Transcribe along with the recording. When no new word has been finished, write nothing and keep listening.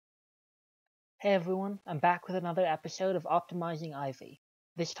Hey everyone, I'm back with another episode of Optimizing Ivy,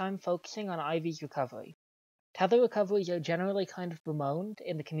 this time focusing on Ivy's recovery. Tether recoveries are generally kind of bemoaned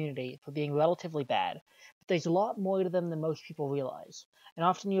in the community for being relatively bad, but there's a lot more to them than most people realize, and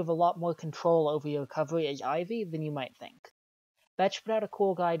often you have a lot more control over your recovery as Ivy than you might think. Betch put out a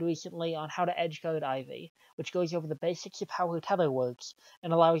cool guide recently on how to edgeguard Ivy, which goes over the basics of how her tether works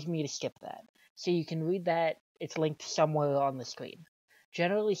and allows me to skip that, so you can read that, it's linked somewhere on the screen.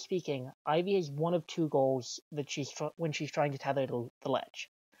 Generally speaking, Ivy has one of two goals that when she's trying to tether to the ledge.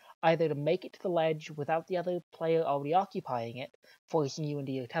 Either to make it to the ledge without the other player already occupying it, forcing you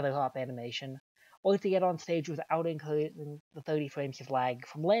into your tether hop animation, or to get on stage without incurring the 30 frames of lag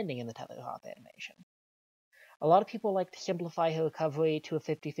from landing in the tether hop animation. A lot of people like to simplify her recovery to a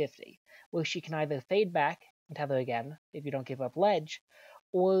 50-50, where she can either fade back and tether again if you don't give up ledge,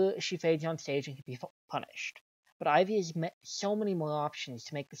 or she fades on stage and can be punished. But Ivy has so many more options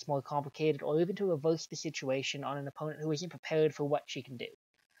to make this more complicated or even to reverse the situation on an opponent who isn't prepared for what she can do.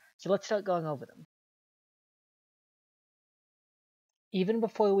 So let's start going over them. Even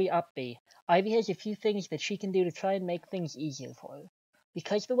before we up B, Ivy has a few things that she can do to try and make things easier for her.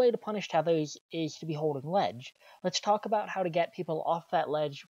 Because the way to punish tethers is to be holding ledge, let's talk about how to get people off that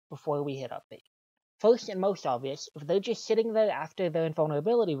ledge before we hit up B. First and most obvious, if they're just sitting there after their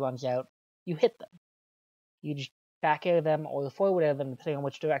invulnerability runs out, you hit them. You just back air them or forward air them depending on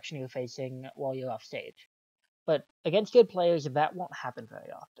which direction you're facing while you're off stage. But against good players, that won't happen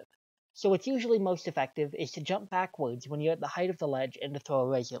very often. So what's usually most effective is to jump backwards when you're at the height of the ledge and to throw a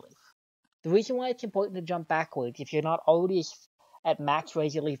razor leaf. The reason why it's important to jump backwards if you're not already at max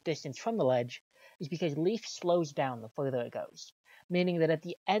razor leaf distance from the ledge is because leaf slows down the further it goes, meaning that at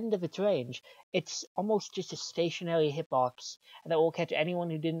the end of its range, it's almost just a stationary hitbox that will catch anyone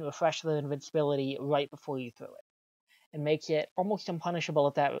who didn't refresh their invincibility right before you throw it. It makes it almost unpunishable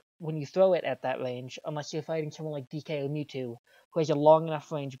at that when you throw it at that range, unless you're fighting someone like DK or Mewtwo, who has a long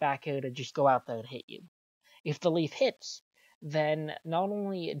enough range back air to just go out there and hit you. If the leaf hits, then not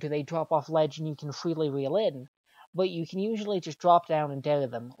only do they drop off ledge and you can freely reel in, but you can usually just drop down and dare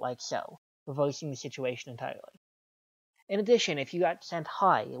them, like so, reversing the situation entirely. In addition, if you got sent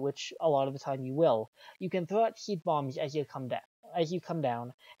high, which a lot of the time you will, you can throw out seed bombs as you come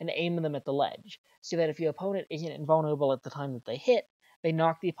down and aim them at the ledge, so that if your opponent isn't invulnerable at the time that they hit, they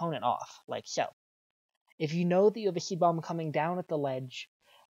knock the opponent off, like so. If you know that you have a seed bomb coming down at the ledge,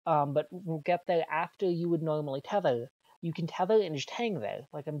 but will get there after you would normally tether, you can tether and just hang there,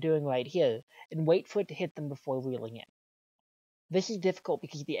 like I'm doing right here, and wait for it to hit them before reeling in. This is difficult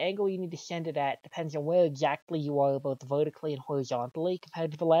because the angle you need to send it at depends on where exactly you are both vertically and horizontally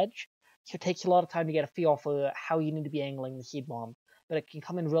compared to the ledge, so it takes a lot of time to get a feel for how you need to be angling the seed bomb, but it can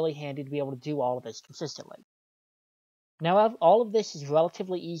come in really handy to be able to do all of this consistently. Now, all of this is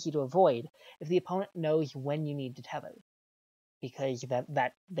relatively easy to avoid if the opponent knows when you need to tether, because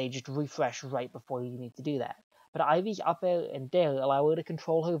that they just refresh right before you need to do that. But Ivy's up air and dare allow her to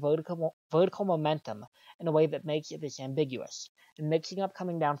control her vertical momentum in a way that makes it this ambiguous, and mixing up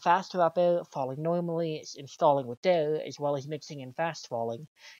coming down faster up air, falling normally, and stalling with dare, as well as mixing in fast falling,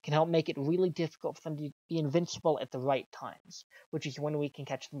 can help make it really difficult for them to be invincible at the right times, which is when we can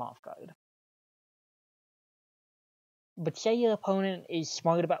catch them off guard. But say your opponent is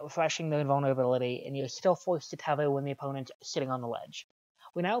smart about refreshing their invulnerability, and you're still forced to tether when the opponent's sitting on the ledge.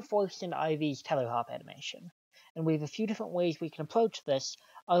 We're now forced into Ivy's tether hop animation, and we have a few different ways we can approach this,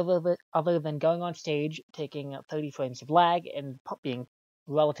 other than going on stage, taking 30 frames of lag, and being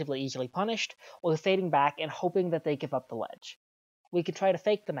relatively easily punished, or fading back and hoping that they give up the ledge. We can try to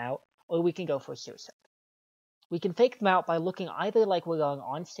fake them out, or we can go for a suicide. We can fake them out by looking either like we're going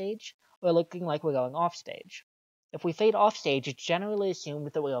on stage, or looking like we're going off stage. If we fade off stage, it's generally assumed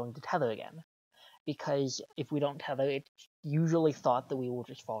that we're going to tether again, because if we don't tether, it's usually thought that we will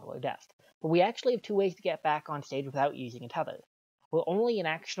just fall to our death. But we actually have two ways to get back on stage without using a tether. We're only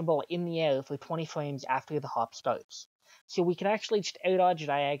inactionable in the air for 20 frames after the hop starts, so we can actually just air dodge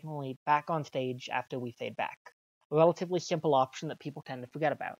diagonally back on stage after we fade back, a relatively simple option that people tend to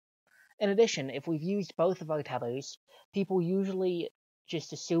forget about. In addition, if we've used both of our tethers, people usually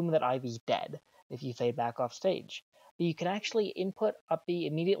just assume that Ivy's dead if you fade back off stage. But you can actually input up B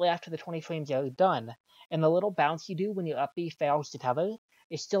immediately after the 20 frames are done, and the little bounce you do when your up B fails to tether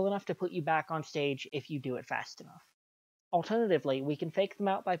is still enough to put you back on stage if you do it fast enough. Alternatively, we can fake them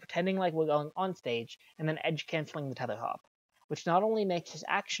out by pretending like we're going on stage and then edge canceling the tether hop, which not only makes us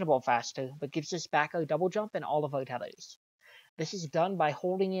actionable faster, but gives us back our double jump and all of our tethers. This is done by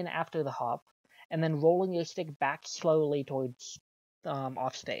holding in after the hop, and then rolling your stick back slowly towards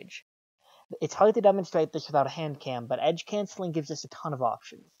off stage. It's hard to demonstrate this without a hand cam, but edge canceling gives us a ton of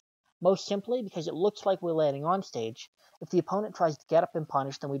options. Most simply because it looks like we're landing on stage. If the opponent tries to get up and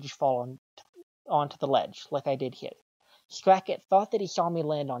punish, then we just fall onto the ledge, like I did here. Scracket thought that he saw me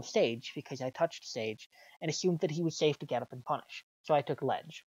land on stage, because I touched stage, and assumed that he was safe to get up and punish, so I took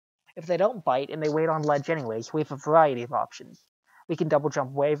ledge. If they don't bite, and they wait on ledge anyways, we have a variety of options. We can double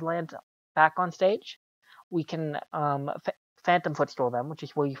jump Waveland back on stage. We can phantom footstool them, which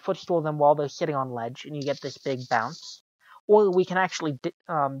is where you footstool them while they're sitting on ledge, and you get this big bounce. Or we can actually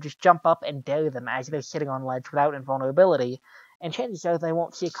just jump up and dare them as they're sitting on ledge without invulnerability, and chances are they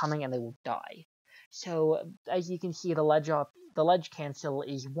won't see it coming and they will die. So, as you can see, the ledge cancel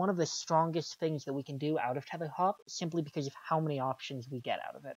is one of the strongest things that we can do out of Tether Hop, simply because of how many options we get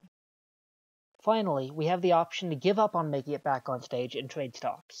out of it. Finally, we have the option to give up on making it back on stage and trade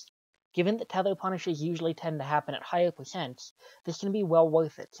stocks. Given that tether punishes usually tend to happen at higher percents, this can be well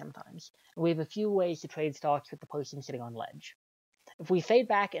worth it sometimes, and we have a few ways to trade stocks with the person sitting on ledge. If we fade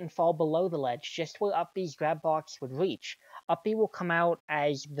back and fall below the ledge, just where Up B's grab box would reach, Up B will come out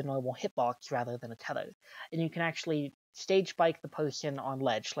as the normal hitbox rather than a tether, and you can actually stage spike the person on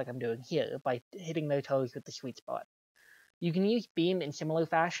ledge like I'm doing here by hitting their toes with the sweet spot. You can use beam in similar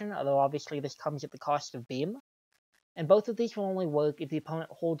fashion, although obviously this comes at the cost of beam, and both of these will only work if the opponent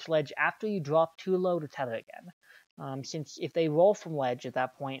holds ledge after you drop too low to tether again, since if they roll from ledge at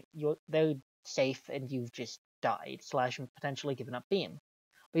that point, they're safe and you've just died, / potentially given up beam.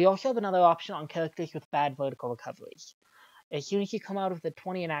 But you also have another option on characters with bad vertical recoveries. As soon as you come out of the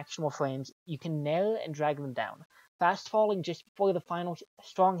 20 inactionable frames, you can nair and drag them down, fast falling just before the final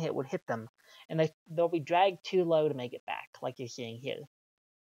strong hit would hit them, and they'll be dragged too low to make it back, like you're seeing here.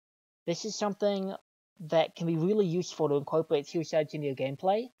 This is something that can be really useful to incorporate suicides into your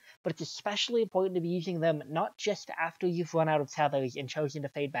gameplay, but it's especially important to be using them not just after you've run out of tethers and chosen to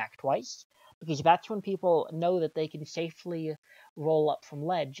fade back twice, because that's when people know that they can safely roll up from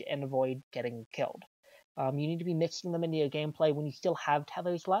ledge and avoid getting killed. You need to be mixing them into your gameplay when you still have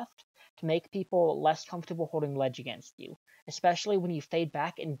tethers left to make people less comfortable holding ledge against you, especially when you fade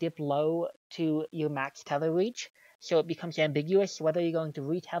back and dip low to your max tether reach, so it becomes ambiguous whether you're going to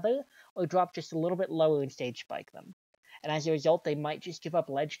retether or drop just a little bit lower and stage spike them. And as a result, they might just give up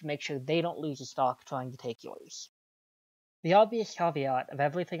ledge to make sure they don't lose a stock trying to take yours. The obvious caveat of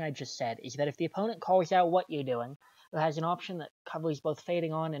everything I just said is that if the opponent calls out what you're doing, or has an option that covers both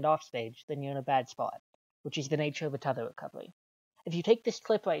fading on and off stage, then you're in a bad spot, which is the nature of a tether recovery. If you take this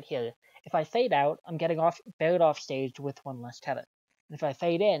clip right here, if I fade out, I'm getting buried off stage with one less tether. And if I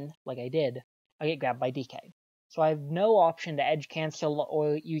fade in, like I did, I get grabbed by DK. So I have no option to edge cancel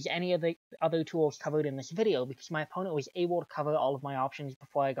or use any of the other tools covered in this video because my opponent was able to cover all of my options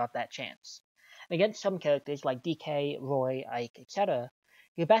before I got that chance. And against some characters like DK, Roy, Ike, etc.,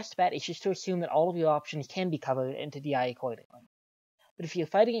 your best bet is just to assume that all of your options can be covered and to DI accordingly. But if you're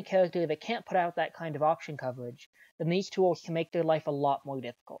fighting a character that can't put out that kind of option coverage, then these tools can make their life a lot more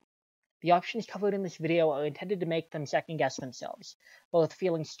difficult. The options covered in this video are intended to make them second-guess themselves, both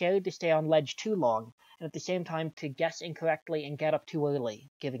feeling scared to stay on ledge too long, and at the same time to guess incorrectly and get up too early,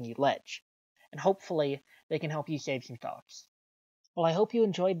 giving you ledge. And hopefully, they can help you save some stocks. Well, I hope you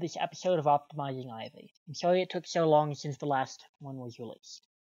enjoyed this episode of Optimizing Ivy. I'm sorry it took so long since the last one was released.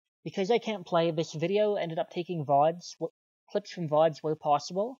 Because I can't play, this video ended up taking VODs, clips from VODs where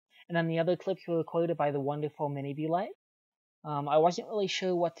possible, and then the other clips were recorded by the wonderful Mini Delay. I wasn't really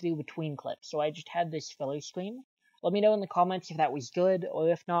sure what to do between clips, so I just had this filler screen. Let me know in the comments if that was good, or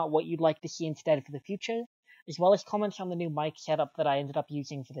if not, what you'd like to see instead for the future, as well as comments on the new mic setup that I ended up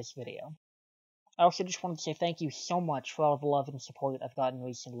using for this video. I also just wanted to say thank you so much for all the love and support I've gotten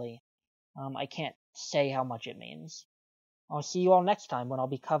recently. I can't say how much it means. I'll see you all next time when I'll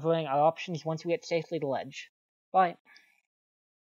be covering our options once we get safely to ledge. Bye.